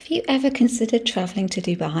you ever considered travelling to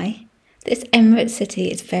Dubai? This Emirate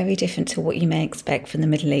city is very different to what you may expect from the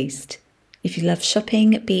Middle East. If you love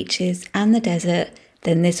shopping, beaches, and the desert,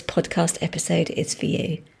 then this podcast episode is for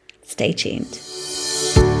you. Stay tuned.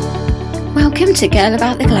 Welcome to Girl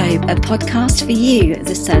About the Globe, a podcast for you,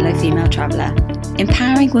 the solo female traveller,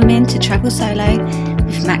 empowering women to travel solo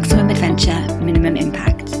with maximum adventure, minimum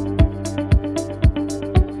impact.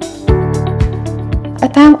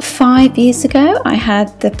 About 5 years ago, I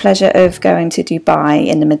had the pleasure of going to Dubai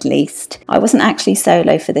in the Middle East. I wasn't actually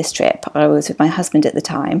solo for this trip, I was with my husband at the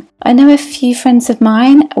time. I know a few friends of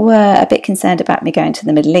mine were a bit concerned about me going to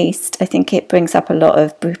the Middle East. I think it brings up a lot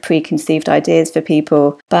of preconceived ideas for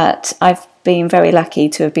people, but I've been very lucky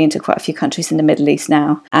to have been to quite a few countries in the Middle East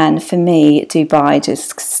now. And for me, Dubai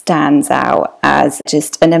just stands out as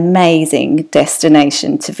just an amazing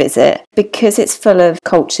destination to visit because it's full of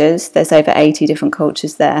cultures. There's over 80 different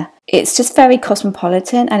cultures there. It's just very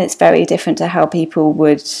cosmopolitan and it's very different to how people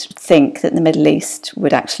would think that the Middle East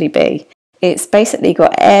would actually be. It's basically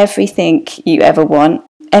got everything you ever want.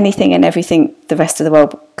 Anything and everything the rest of the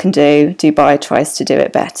world can do, Dubai tries to do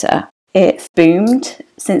it better. It's boomed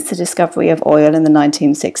since the discovery of oil in the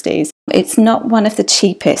 1960s. It's not one of the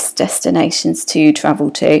cheapest destinations to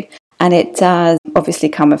travel to, and it does obviously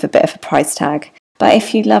come with a bit of a price tag. But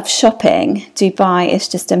if you love shopping, Dubai is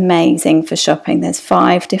just amazing for shopping. There's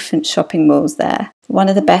 5 different shopping malls there. One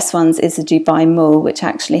of the best ones is the Dubai Mall, which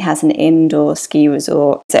actually has an indoor ski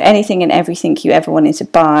resort. So anything and everything you ever wanted to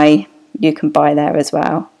buy, you can buy there as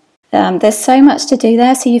well. There's so much to do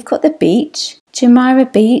there. So you've got the beach.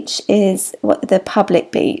 Jumeirah Beach is the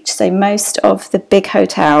public beach. So most of the big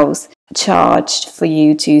hotels charged for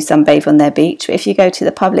you to sunbathe on their beach. But if you go to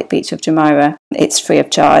the public beach of Jumeirah, it's free of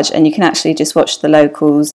charge and you can actually just watch the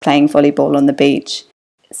locals playing volleyball on the beach.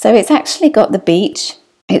 So it's actually got the beach,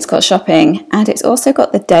 it's got shopping, and it's also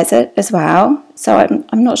got the desert as well. So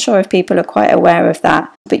I'm not sure if people are quite aware of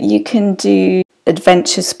that, but you can do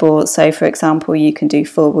adventure sports. So for example, you can do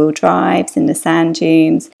 4-wheel drives in the sand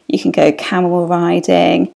dunes, you can go camel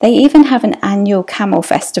riding. They even have an annual camel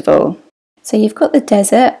festival. So you've got the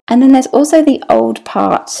desert, and then there's also the old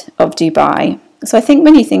part of Dubai. So I think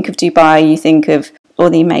when you think of Dubai, you think of all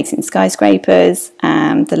the amazing skyscrapers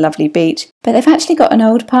and the lovely beach, but they've actually got an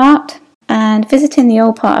old part. And visiting the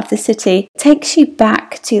old part of the city takes you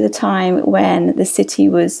back to the time when the city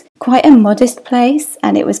was quite a modest place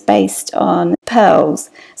and it was based on pearls.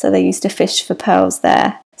 So they used to fish for pearls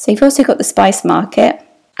there. So you've also got the spice market,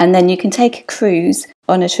 and then you can take a cruise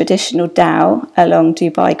on a traditional dhow along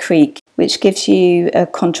Dubai Creek, which gives you a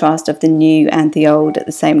contrast of the new and the old at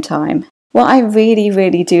the same time. What I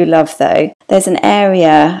really do love though, there's an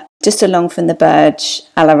area just along from the Burj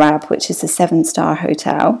Al Arab, which is a 7-star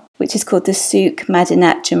hotel, which is called the Souk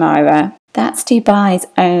Madinat Jumeirah. That's Dubai's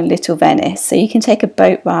own little Venice. So you can take a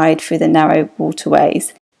boat ride through the narrow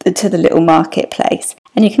waterways to the little marketplace.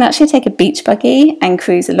 And you can actually take a beach buggy and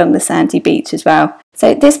cruise along the sandy beach as well.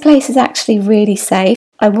 So this place is actually really safe.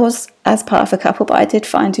 I was as part of a couple, but I did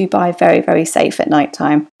find Dubai very safe at night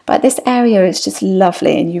time. But this area is just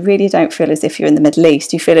lovely and you really don't feel as if you're in the Middle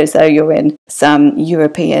East. You feel as though you're in some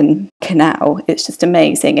European canal. It's just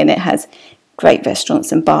amazing, and it has great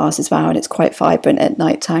restaurants and bars as well, and it's quite vibrant at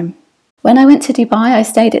night time. When I went to Dubai, I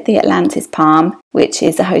stayed at the Atlantis Palm, which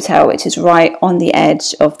is a hotel which is right on the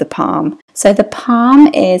edge of the Palm. So the Palm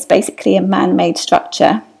is basically a man-made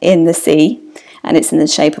structure in the sea, and it's in the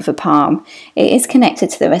shape of a palm. It is connected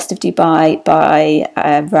to the rest of Dubai by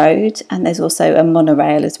a road, and there's also a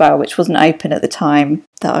monorail as well, which wasn't open at the time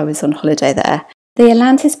that I was on holiday there. The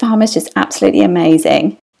Atlantis Palm is just absolutely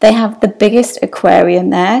amazing. They have the biggest aquarium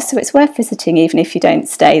there, so it's worth visiting even if you don't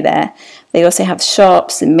stay there. They also have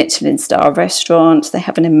shops and Michelin star restaurants. They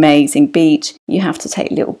have an amazing beach. You have to take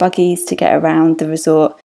little buggies to get around the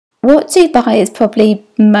resort. What Dubai is probably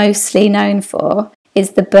mostly known for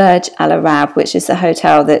is the Burj Al Arab, which is a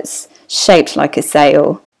hotel that's shaped like a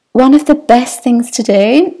sail. One of the best things to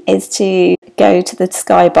do is to go to the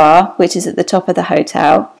Sky Bar, which is at the top of the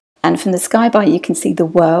hotel. And from the Sky Bar, you can see the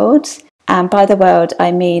world. And by the world,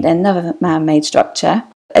 I mean another man-made structure.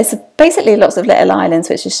 It's basically lots of little islands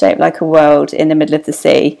which are shaped like a world in the middle of the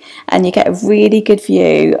sea. And you get a really good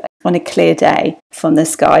view on a clear day from the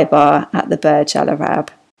Sky Bar at the Burj Al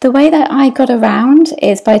Arab. The way that I got around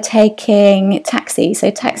is by taking taxis. So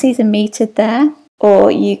taxis are metered there, or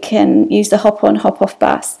you can use the hop-on, hop-off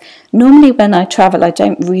bus. Normally when I travel, I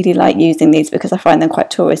don't really like using these because I find them quite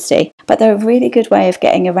touristy, but they're a really good way of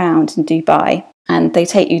getting around in Dubai. And they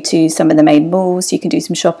take you to some of the main malls, you can do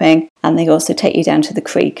some shopping, and they also take you down to the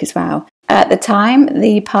creek as well. At the time,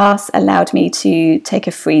 the pass allowed me to take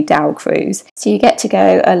a free dhow cruise. So you get to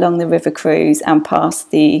go along the river cruise and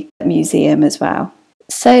past the museum as well.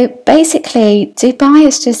 So basically, Dubai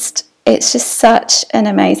is just such an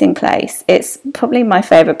amazing place. It's probably my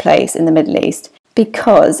favourite place in the Middle East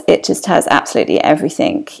because it just has absolutely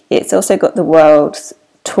everything. It's also got the world's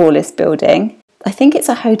tallest building. I think it's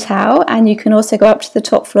a hotel, and you can also go up to the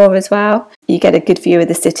top floor as well. You get a good view of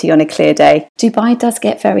the city on a clear day. Dubai does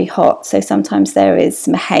get very hot, so sometimes there is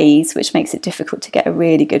some haze, which makes it difficult to get a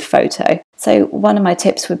really good photo. So one of my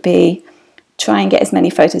tips would be try and get as many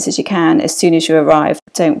photos as you can as soon as you arrive.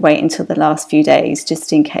 Don't wait until the last few days,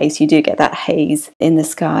 just in case you do get that haze in the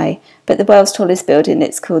sky. But the world's tallest building,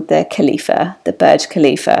 it's called the Khalifa, the Burj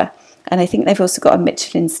Khalifa. And I think they've also got a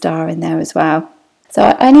Michelin star in there as well. So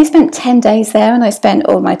I only spent 10 days there, and I spent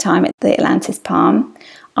all my time at the Atlantis Palm.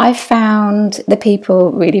 I found the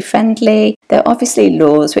people really friendly. There are obviously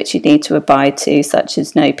laws which you need to abide to, such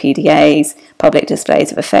as no PDAs, public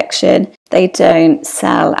displays of affection. They don't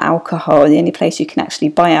sell alcohol. The only place you can actually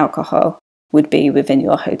buy alcohol would be within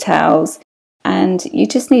your hotels. And you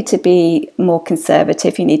just need to be more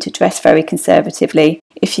conservative. You need to dress very conservatively.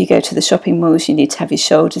 If you go to the shopping malls, you need to have your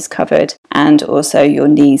shoulders covered and also your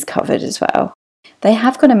knees covered as well. They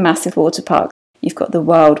have got a massive water park. You've got the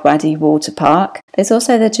Wild Wadi Water Park. There's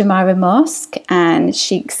also the Jumeirah Mosque and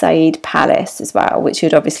Sheikh Zayed Palace as well, which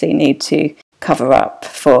you'd obviously need to cover up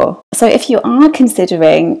for. So if you are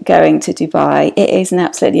considering going to Dubai, it is an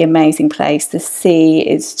absolutely amazing place. The sea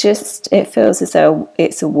is just, it feels as though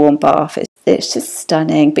it's a warm bath. It's just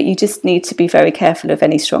stunning, but you just need to be very careful of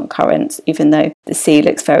any strong currents, even though the sea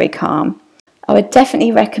looks very calm. I would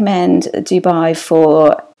definitely recommend Dubai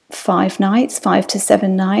for 5 to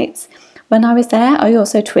 7 nights. When I was there, I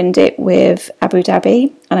also twinned it with Abu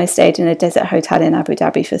Dhabi, and I stayed in a desert hotel in Abu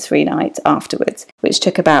Dhabi for 3 nights afterwards, which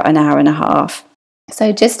took about an hour and a half.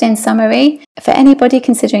 So just in summary, for anybody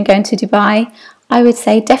considering going to Dubai, I would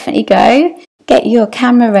say definitely go. Get your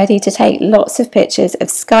camera ready to take lots of pictures of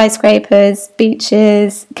skyscrapers,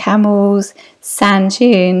 beaches, camels, sand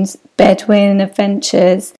dunes, Bedouin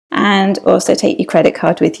adventures, and also take your credit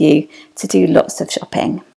card with you to do lots of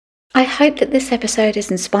shopping. I hope that this episode has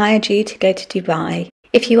inspired you to go to Dubai.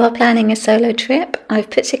 If you are planning a solo trip, I've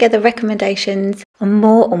put together recommendations on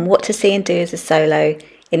what to see and do as a solo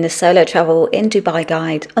in the Solo Travel in Dubai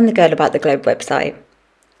guide on the Girl About the Globe website.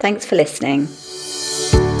 Thanks for listening.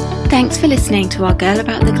 Thanks for listening to our Girl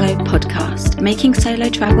About the Globe podcast, making solo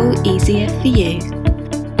travel easier for you.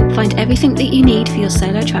 Find everything that you need for your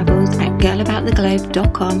solo travels at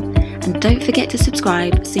girlabouttheglobe.com, and don't forget to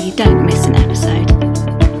subscribe so you don't miss an episode.